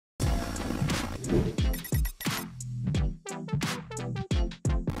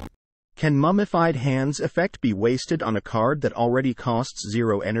Can Mummified Hands effect be wasted on a card that already costs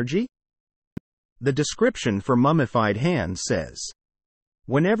 0 energy? The description for Mummified Hand says,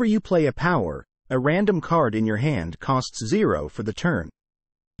 whenever you play a power, a random card in your hand costs 0 for the turn.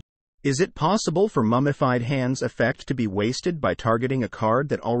 Is it possible for Mummified Hand's effect to be wasted by targeting a card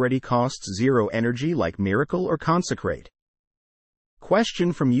that already costs 0 energy like Miracle or Consecrate?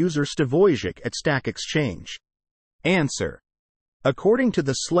 Question from user Stavojik at Stack Exchange. Answer. According to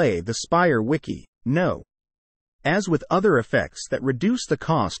the Slay the Spire wiki, no. As with other effects that reduce the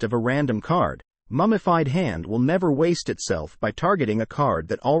cost of a random card, Mummified Hand will never waste itself by targeting a card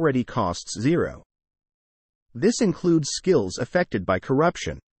that already costs 0. This includes skills affected by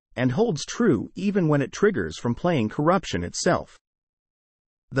corruption, and holds true even when it triggers from playing corruption itself.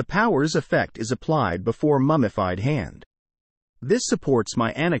 The power's effect is applied before Mummified Hand. This supports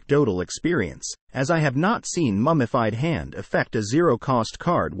my anecdotal experience, as I have not seen Mummified Hand affect a 0-cost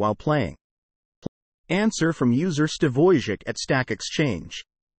card while playing. Answer from user Stavojik at Stack Exchange.